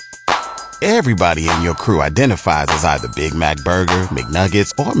Everybody in your crew identifies as either Big Mac Burger,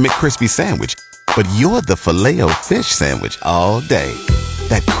 McNuggets, or McCrispy Sandwich. But you're the Filet-O-Fish Sandwich all day.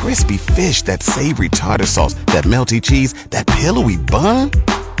 That crispy fish, that savory tartar sauce, that melty cheese, that pillowy bun.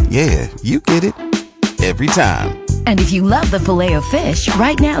 Yeah, you get it. Every time. And if you love the Filet-O-Fish,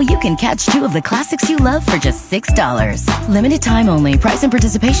 right now you can catch two of the classics you love for just $6. Limited time only. Price and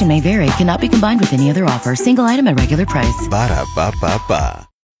participation may vary. Cannot be combined with any other offer. Single item at regular price. Ba-da-ba-ba-ba.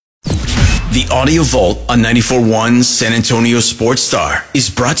 The Audio Vault on 94.1 San Antonio Sports Star is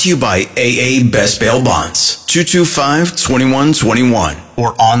brought to you by AA Best Bail Bonds, 225-2121,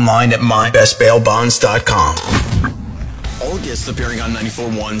 or online at mybestbailbonds.com. All guests appearing on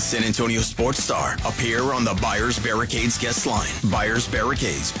 94.1 San Antonio Sports Star appear on the Buyers Barricades guest line. Buyers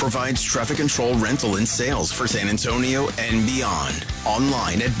Barricades provides traffic control, rental, and sales for San Antonio and beyond.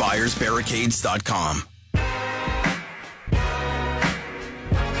 Online at buyersbarricades.com.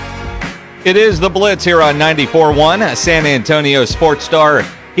 It is the Blitz here on 94.1 San Antonio Sports Star.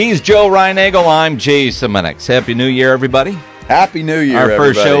 He's Joe Reinagel. I'm Jason Minix. Happy New Year, everybody. Happy New Year, Our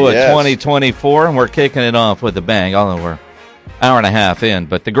first show of yes. 2024, and we're kicking it off with a bang. Although we're an hour and a half in,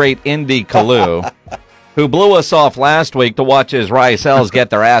 but the great Indy Kalu, who blew us off last week to watch his Rice Owls get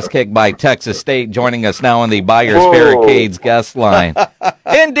their ass kicked by Texas State, joining us now on the Buyers Barricades guest line.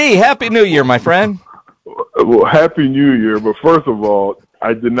 Indy, Happy New Year, my friend. Well, Happy New Year, but first of all,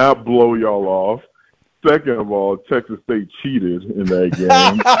 I did not blow y'all off. Second of all, Texas State cheated in that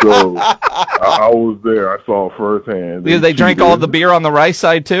game, so I was there. I saw it firsthand. Because they drank all the beer on the Rice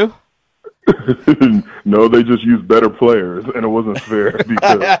side, too? No, they just used better players, and it wasn't fair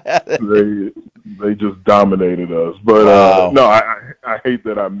because they just dominated us. But no, I hate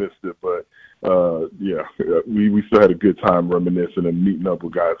that I missed it, but yeah, we still had a good time reminiscing and meeting up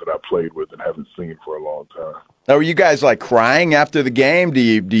with guys that I played with and haven't seen for a long time. Now, were you guys like crying after the game? Do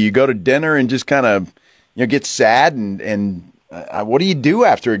you go to dinner and just kind of get sad and what do you do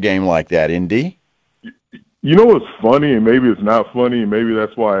after a game like that, Indy? You know what's funny, and maybe it's not funny, and maybe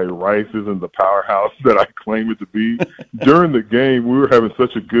that's why Rice isn't the powerhouse that I claim it to be. During the game, we were having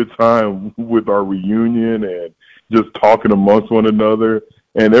such a good time with our reunion and just talking amongst one another.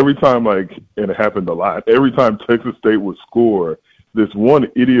 And every time, and it happened a lot, every time Texas State would score, this one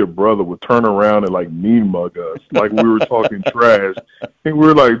idiot brother would turn around and mean mug us like we were talking trash. And we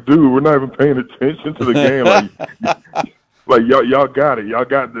were like, dude, we're not even paying attention to the game. Y'all got it. Y'all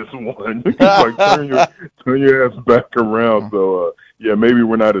got this one. Turn your ass back around. So yeah, maybe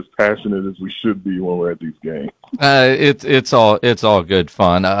we're not as passionate as we should be when we're at these games. It's all good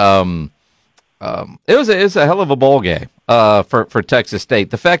fun. It's a hell of a bowl game for Texas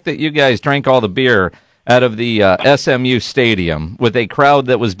State. The fact that you guys drank all the beer out of the SMU stadium with a crowd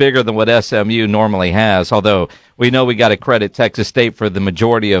that was bigger than what SMU normally has, although we know we got to credit Texas State for the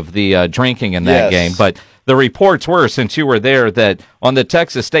majority of the drinking in that game. But the reports were, since you were there, that on the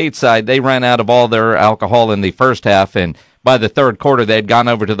Texas State side, they ran out of all their alcohol in the first half, and by the third quarter, they had gone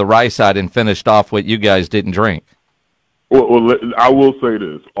over to the Rice side and finished off what you guys didn't drink. Well, I will say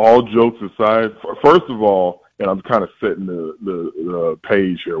this. All jokes aside, first of all, and I'm kind of setting the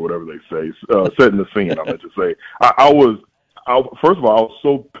page here, whatever they say, setting the scene, I meant to say. First of all, I was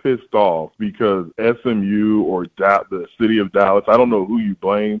so pissed off because SMU or the city of Dallas, I don't know who you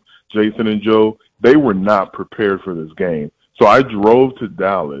blame, Jason and Joe, they were not prepared for this game. So I drove to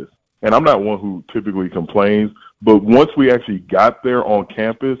Dallas, and I'm not one who typically complains, but once we actually got there on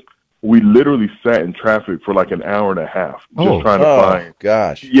campus, we literally sat in traffic for an hour and a half just trying to find.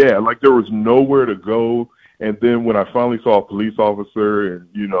 Gosh. Yeah, there was nowhere to go. And then when I finally saw a police officer and,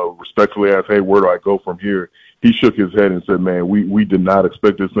 respectfully asked, hey, where do I go from here? He shook his head and said, man, we did not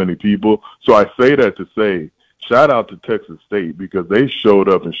expect this many people. So I say that to say, shout out to Texas State because they showed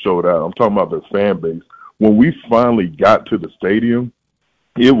up and showed out. I'm talking about their fan base. When we finally got to the stadium,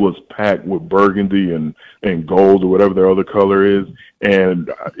 it was packed with burgundy and gold or whatever their other color is. And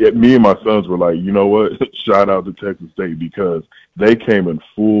me and my sons were like, you know what? Shout out to Texas State because they came in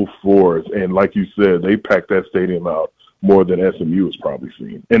full force. And like you said, they packed that stadium out more than SMU has probably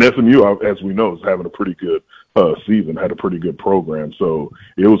seen. And SMU, as we know, is having a pretty good season, had a pretty good program. So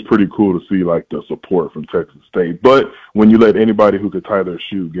it was pretty cool to see the support from Texas State. But when you let anybody who could tie their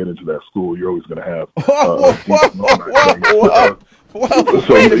shoe get into that school, you're always going to have Well,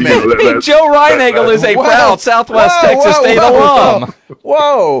 so, wait a minute. Joe Reinagel is a proud Southwest Texas State alum.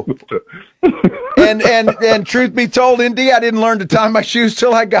 Whoa. And truth be told, Indy, I didn't learn to tie my shoes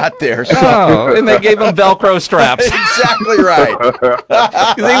till I got there. So. Oh, and they gave him Velcro straps. Exactly right.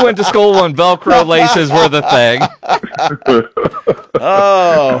 He went to school when Velcro laces were the thing.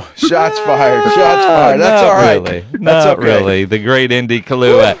 Oh, shots fired. Shots fired. That's all right. Really. Not okay. really. The great Indy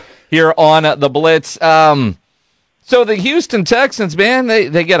Kalu. here on the Blitz. So the Houston Texans, man,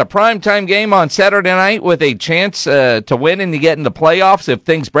 they get a primetime game on Saturday night with a chance to win and to get into playoffs. If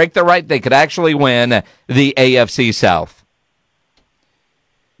things break their right, they could actually win the AFC South.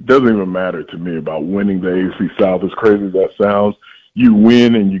 Doesn't even matter to me about winning the AFC South. As crazy as that sounds, you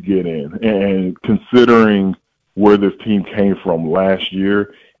win and you get in. And considering where this team came from last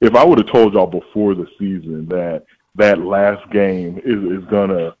year, if I would have told y'all before the season that last game is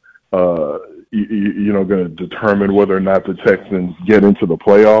gonna going to determine whether or not the Texans get into the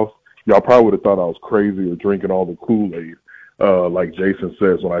playoffs, y'all probably would have thought I was crazy or drinking all the Kool-Aid. Like Jason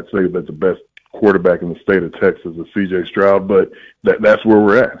says, when I say that the best quarterback in the state of Texas is C.J. Stroud, but that's where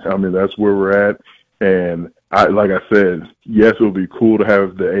we're at. I mean, that's where we're at. And like I said, yes, it would be cool to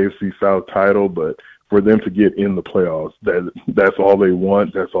have the AFC South title, but for them to get in the playoffs, that's all they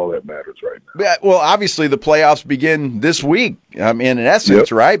want. That's all that matters right now. Yeah, well, obviously the playoffs begin this week. I mean, in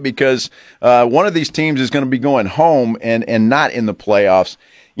essence, right? Because one of these teams is going to be going home and not in the playoffs.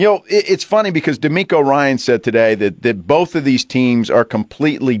 You know, it's funny because D'Amico Ryan said today that both of these teams are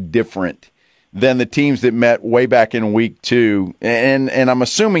completely different than the teams that met way back in week 2. And I'm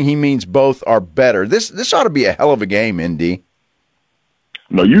assuming he means both are better. This ought to be a hell of a game, Indy.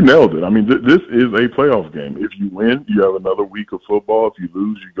 No, you nailed it. I mean, this is a playoff game. If you win, you have another week of football. If you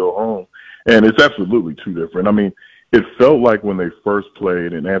lose, you go home. And it's absolutely two different. I mean, it felt like when they first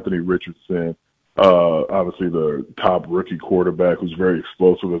played and Anthony Richardson, obviously the top rookie quarterback who's very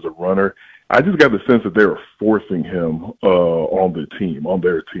explosive as a runner, I just got the sense that they were forcing him on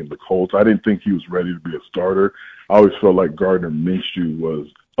their team, the Colts. I didn't think he was ready to be a starter. I always felt like Gardner Minshew was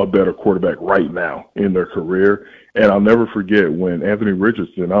a better quarterback right now in their career. And I'll never forget when Anthony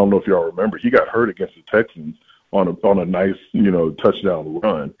Richardson, I don't know if y'all remember, he got hurt against the Texans on a nice, touchdown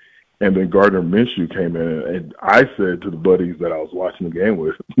run. And then Gardner Minshew came in, and I said to the buddies that I was watching the game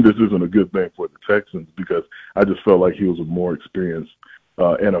with, this isn't a good thing for the Texans, because I just felt like he was a more experienced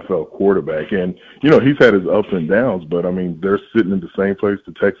NFL quarterback. And, he's had his ups and downs, but, I mean, they're sitting in the same place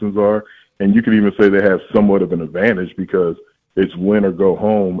the Texans are. And you could even say they have somewhat of an advantage because it's win or go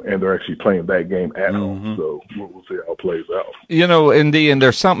home, and they're actually playing that game at home. So we'll see how it plays out. And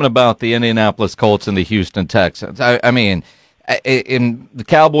there's something about the Indianapolis Colts and the Houston Texans. I mean, the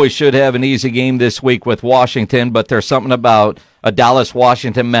Cowboys should have an easy game this week with Washington, but there's something about a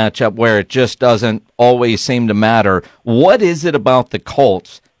Dallas-Washington matchup where it just doesn't always seem to matter. What is it about the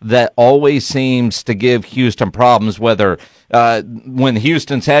Colts that always seems to give Houston problems, whether when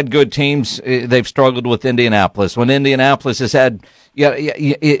Houston's had good teams, they've struggled with Indianapolis. When Indianapolis has had,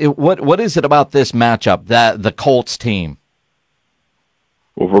 what is it about this matchup, that the Colts team?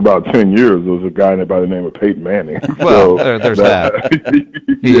 Well, for about 10 years, there was a guy by the name of Peyton Manning. Well, there's that.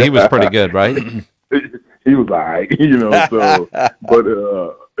 He was pretty good, right? He was all right, but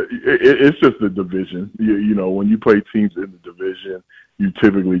it's just the division. When you play teams in the division, you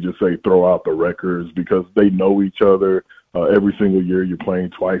typically just say throw out the records because they know each other. Every single year you're playing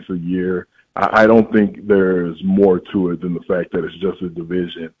twice a year. I don't think there's more to it than the fact that it's just a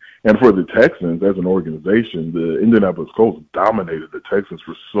division. And for the Texans as an organization, the Indianapolis Colts dominated the Texans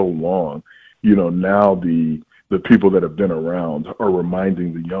for so long. Now the people that have been around are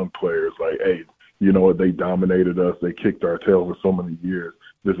reminding the young players like, hey, you know what, they dominated us. They kicked our tail for so many years.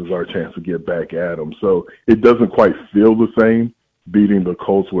 This is our chance to get back at them. So it doesn't quite feel the same beating the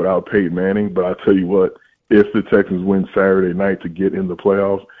Colts without Peyton Manning. But I tell you what, if the Texans win Saturday night to get in the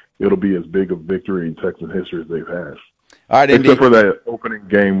playoffs, it'll be as big a victory in Texan history as they've had. All right, Indy. Except for that opening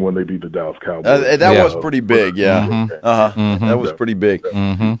game when they beat the Dallas Cowboys. That was pretty big, yeah. Mm-hmm. That was pretty big.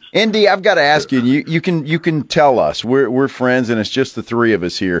 Mm-hmm. Indy, I've got to ask you. You can tell us. We're friends, and it's just the three of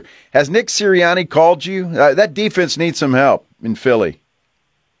us here. Has Nick Sirianni called you? That defense needs some help in Philly.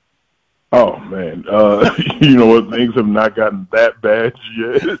 Oh man, you know what? Things have not gotten that bad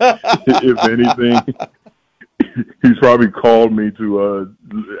yet. If anything. He's probably called me to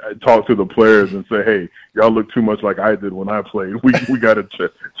talk to the players and say, hey, y'all look too much like I did when I played. We got to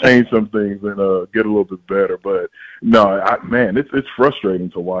change some things and get a little bit better. But, no, it's frustrating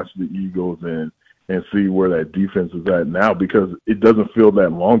to watch the Eagles and see where that defense is at now because it doesn't feel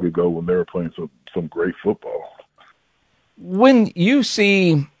that long ago when they were playing some great football. When you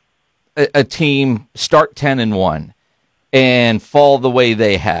see a team start 10-1 and fall the way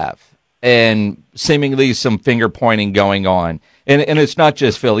they have, and seemingly some finger-pointing going on. And it's not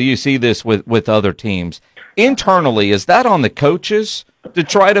just Philly. You see this with other teams. Internally, is that on the coaches to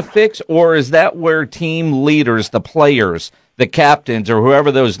try to fix, or is that where team leaders, the players, the captains, or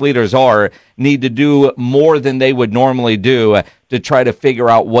whoever those leaders are, need to do more than they would normally do to try to figure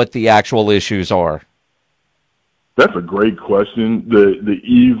out what the actual issues are? That's a great question. The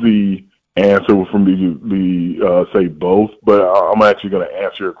easy answer for me to be say both, but I'm actually going to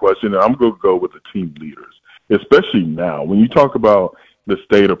answer your question, and I'm going to go with the team leaders, especially now. When you talk about the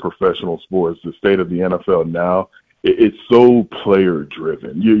state of professional sports, the state of the NFL now, it's so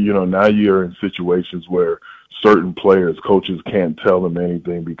player-driven. You know, now you're in situations where certain players, coaches can't tell them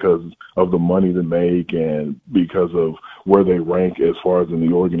anything because of the money they make and because of where they rank as far as in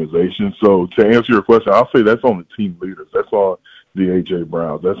the organization. So to answer your question, I'll say that's on the team leaders. That's on the A.J.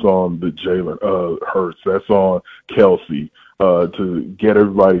 Browns. That's on the Jalen Hurts. That's on Kelsey to get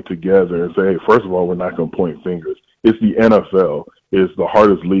everybody together and say, hey, first of all, we're not going to point fingers. It's the NFL. It's the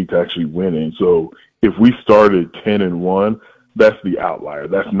hardest league to actually win in. So if we started 10-1, that's the outlier.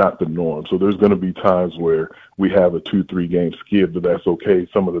 That's not the norm. So there's going to be times where we have a 2-3 game skid, but that's okay.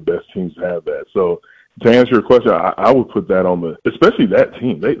 Some of the best teams have that. So to answer your question, I would put that on especially that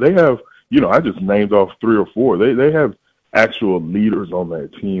team. They have, you know, I just named off 3 or 4. They have actual leaders on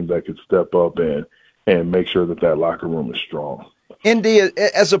that team that could step up and make sure that locker room is strong. Indy,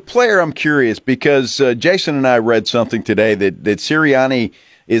 as a player, I'm curious because Jason and I read something today that Sirianni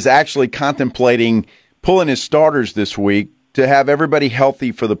is actually contemplating pulling his starters this week to have everybody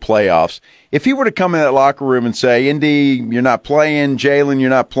healthy for the playoffs. If he were to come in that locker room and say, Indy, you're not playing, Jalen, you're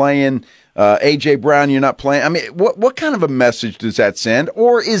not playing, A.J. Brown, you're not playing, I mean, what kind of a message does that send,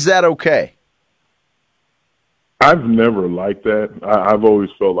 or is that okay? I've never liked that. I've always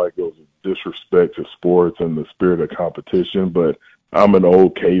felt like it was a disrespect to sports and the spirit of competition, but I'm an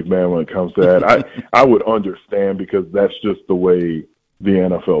old caveman when it comes to that. I would understand because that's just the way the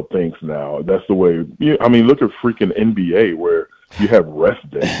NFL thinks now. That's the way. I mean, look at freaking NBA where you have rest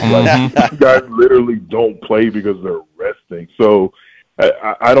days. Like, you guys literally don't play because they're resting. So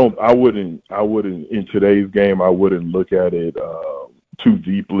I wouldn't in today's game. I wouldn't look at it too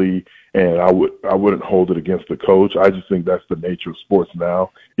deeply, and I wouldn't hold it against the coach. I just think that's the nature of sports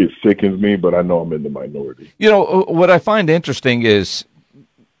now. It sickens me, but I know I'm in the minority. You know, what I find interesting is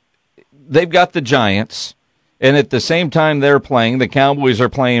they've got the Giants, and at the same time they're playing, the Cowboys are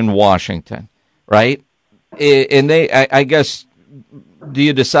playing Washington, right? And I guess, do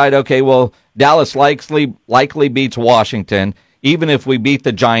you decide, okay, well, Dallas likely beats Washington. Even if we beat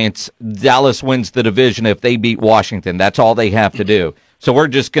the Giants, Dallas wins the division if they beat Washington. That's all they have to do. So we're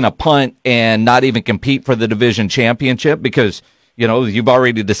just going to punt and not even compete for the division championship because, you know, you've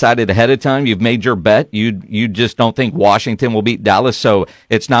already decided ahead of time. You've made your bet. You just don't think Washington will beat Dallas, so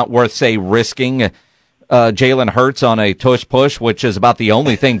it's not worth, say, risking Jalen Hurts on a tush push, which is about the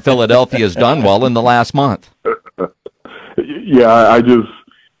only thing Philadelphia has done well in the last month. Yeah, I just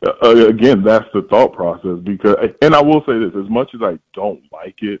again, that's the thought process because, and I will say this: as much as I don't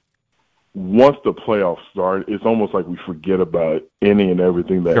like it, once the playoffs start, it's almost like we forget about any and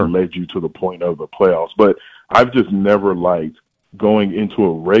everything that led you to the point of the playoffs. But I've just never liked going into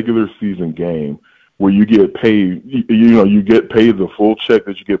a regular season game where you get paid, you get paid the full check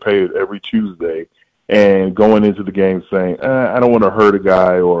that you get paid every Tuesday, and going into the game saying, I don't want to hurt a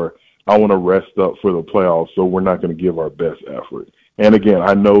guy or I want to rest up for the playoffs, so we're not going to give our best effort. And again,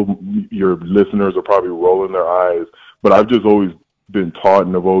 I know your listeners are probably rolling their eyes, but I've just always been taught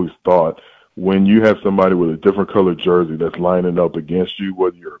and I've always thought when you have somebody with a different colored jersey that's lining up against you,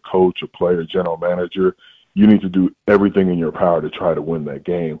 whether you're a coach, a player, general manager, you need to do everything in your power to try to win that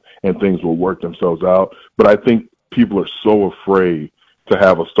game, and things will work themselves out. But I think people are so afraid to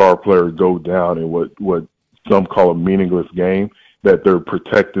have a star player go down in what some call a meaningless game that they're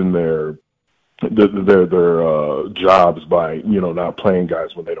protecting their jobs by not playing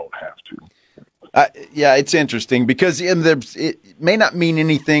guys when they don't have to. Yeah, it's interesting because it may not mean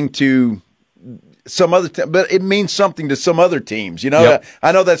anything to some other but it means something to some other teams. Yep.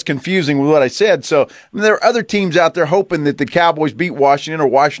 I know that's confusing with what I said. So there are other teams out there hoping that the Cowboys beat Washington or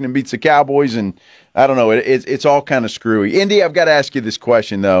Washington beats the Cowboys, and I don't know. It's all kind of screwy. Indy, I've got to ask you this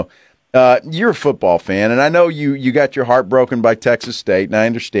question though. You're a football fan, and I know you got your heart broken by Texas State, and I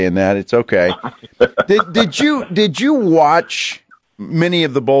understand that. It's okay. Did you watch many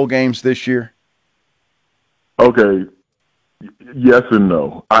of the bowl games this year? Okay, yes and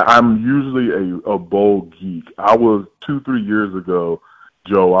no. I'm usually a bowl geek. I was 2-3 years ago,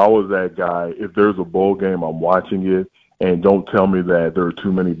 Joe. I was that guy. If there's a bowl game, I'm watching it, and don't tell me that there are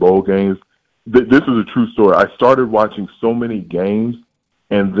too many bowl games. This is a true story. I started watching so many games.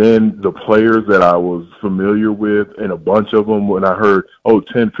 And then the players that I was familiar with, and a bunch of them, when I heard,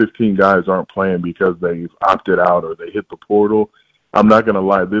 10, 15 guys aren't playing because they've opted out or they hit the portal, I'm not going to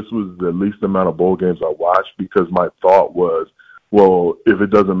lie, this was the least amount of bowl games I watched because my thought was, well, if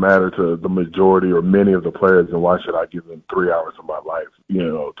it doesn't matter to the majority or many of the players, then why should I give them 3 hours of my life,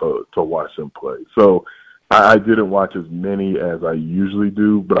 to watch them play? So I didn't watch as many as I usually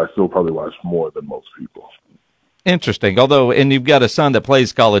do, but I still probably watched more than most people. Interesting. Although, and you've got a son that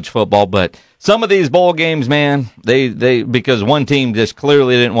plays college football, but some of these bowl games, man, they because one team just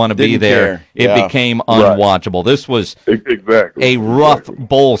clearly didn't want to be there, it became unwatchable. This was a rough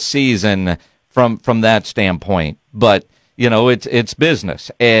bowl season from that standpoint. But, it's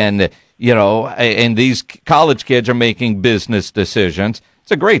business. And, and these college kids are making business decisions.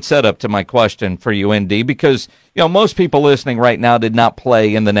 It's a great setup to my question for you, ND, because, most people listening right now did not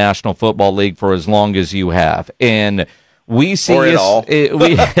play in the National Football League for as long as you have. And we see or at all.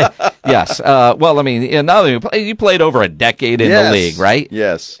 Yes. Well, I mean, you played over a decade in the league, right?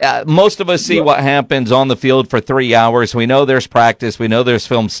 Yes. Most of us see what happens on the field for 3 hours. We know there's practice. We know there's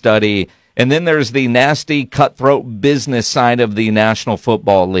film study. And then there's the nasty, cutthroat business side of the National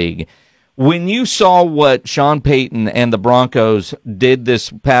Football League. When you saw what Sean Payton and the Broncos did this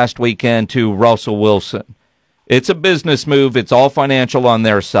past weekend to Russell Wilson, it's a business move. It's all financial on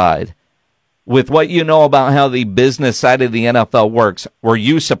their side. With what you know about how the business side of the NFL works, were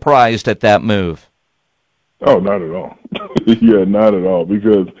you surprised at that move? Oh, not at all. Yeah, not at all,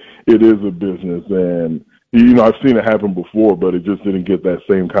 because it is a business, and I've seen it happen before, but it just didn't get that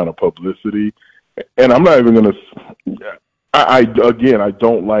same kind of publicity. And I'm not even going to. I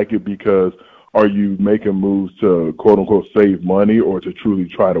don't like it, because are you making moves to quote unquote save money or to truly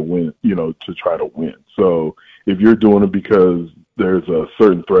try to win? So if you're doing it because there's a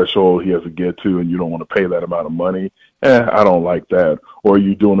certain threshold he has to get to and you don't want to pay that amount of money, I don't like that. Or are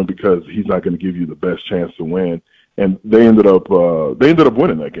you doing it because he's not going to give you the best chance to win? And they ended up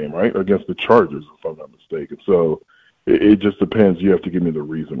winning that game, right, against the Chargers, if I'm not mistaken. So it just depends. You have to give me the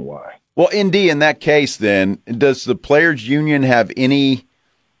reason why. Well, ND, in that case, then, does the Players Union have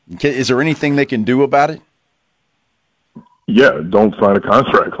is there anything they can do about it? Yeah, don't sign a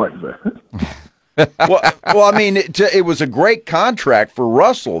contract like that. well, I mean, it was a great contract for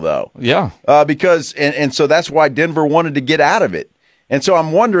Russell, though. Yeah. Because so that's why Denver wanted to get out of it. And so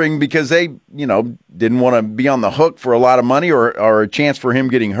I'm wondering, because they, didn't want to be on the hook for a lot of money or a chance for him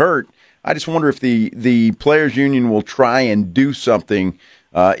getting hurt. I just wonder if the Players Union will try and do something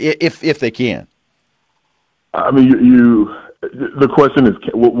if they can. I mean, the question is,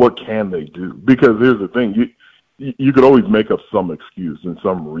 what can they do? Because here's the thing, you could always make up some excuse and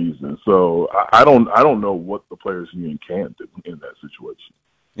some reason. So I don't know what the Players Union can do in that situation.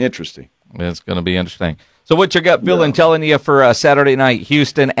 Interesting. It's going to be interesting. So what's your gut feeling telling you for Saturday night,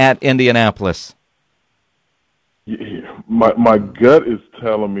 Houston at Indianapolis? My gut is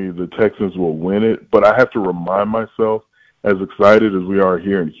telling me the Texans will win it, but I have to remind myself, as excited as we are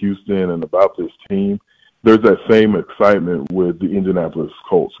here in Houston and about this team, there's that same excitement with the Indianapolis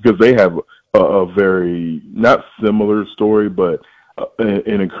Colts, because they have a very, not similar story, but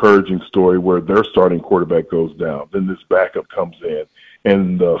an encouraging story where their starting quarterback goes down. Then this backup comes in,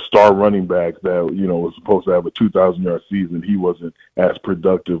 and the star running back that, was supposed to have a 2,000-yard season, he wasn't as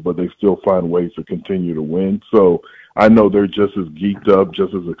productive, but they still find ways to continue to win. So I know they're just as geeked up,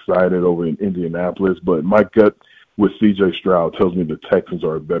 just as excited over in Indianapolis, but my gut with C.J. Stroud tells me the Texans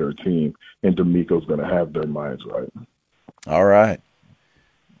are a better team, and D'Amico's going to have their minds right. All right.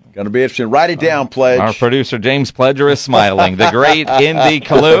 Going to be interesting. Write it down, Pledge. Our producer, James Pledger, is smiling. The great Indy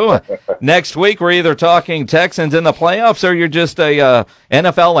Kalu. Next week, we're either talking Texans in the playoffs or you're just a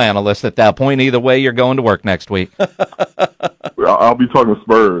NFL analyst at that point. Either way, you're going to work next week. I'll be talking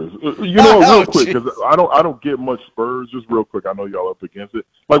Spurs. Real quick, because I don't get much Spurs. Just real quick, I know y'all up against it.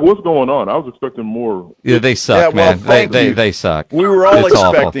 Like, what's going on? I was expecting more. Yeah, they suck, man. They suck. We were all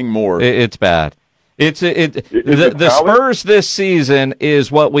expecting more. It's bad. The Spurs this season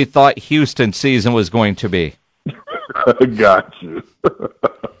is what we thought Houston's season was going to be. Got you.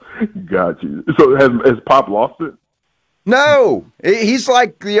 So has Pop lost it? No. He's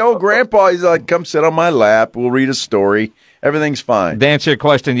like the old grandpa. He's like, come sit on my lap. We'll read a story. Everything's fine. To answer your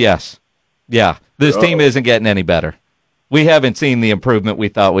question, yes. Yeah, this team isn't getting any better. We haven't seen the improvement we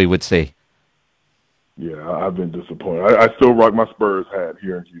thought we would see. Yeah, I've been disappointed. I still rock my Spurs hat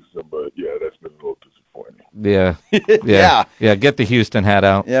here in Houston, but yeah, that's been a little disappointing. Yeah. Get the Houston hat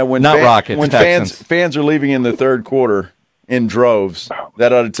out. Yeah, when Rockets. When fans are leaving in the third quarter in droves,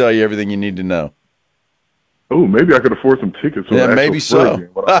 that ought to tell you everything you need to know. Oh, maybe I could afford some tickets. Yeah, maybe so.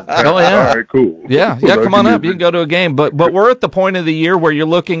 Oh yeah. All right, cool. Yeah. Come on up. You can go to a game, but we're at the point of the year where you're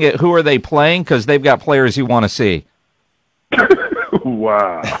looking at who are they playing, because they've got players you want to see.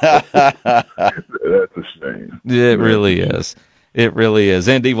 Wow. That's a shame. It really is. It really is.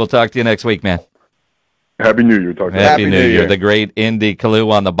 Indy, we'll talk to you next week, man. Happy New Year. Talk to you. Happy New Year. The great Indy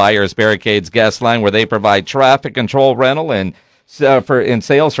Kalu on the Buyers Barricades guest line, where they provide traffic control rental and in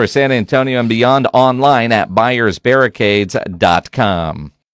sales for San Antonio and beyond online at buyersbarricades.com.